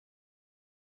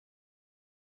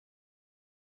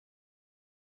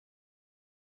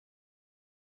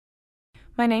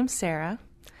My name's Sarah.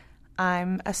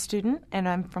 I'm a student, and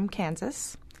I'm from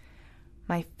Kansas.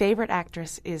 My favorite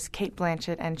actress is Cate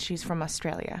Blanchett, and she's from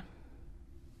Australia.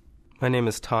 My name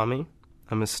is Tommy.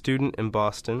 I'm a student in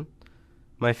Boston.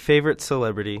 My favorite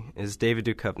celebrity is David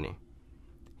Duchovny.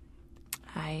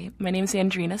 Hi, my name is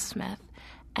Andrina Smith,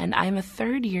 and I'm a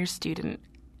third-year student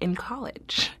in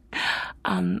college.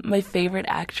 My favorite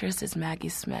actress is Maggie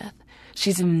Smith.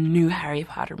 She's in the new Harry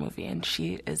Potter movie, and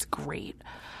she is great.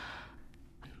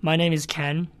 My name is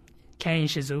Ken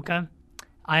Ishizuka.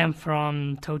 I am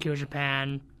from Tokyo,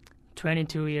 Japan,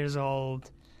 22 years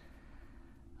old.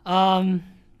 I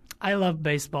love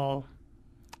baseball,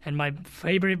 and my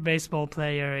favorite baseball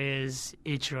player is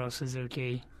Ichiro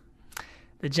Suzuki,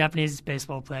 the Japanese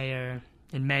baseball player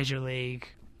in Major League.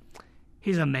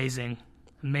 He's amazing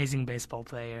baseball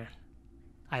player.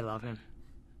 I love him.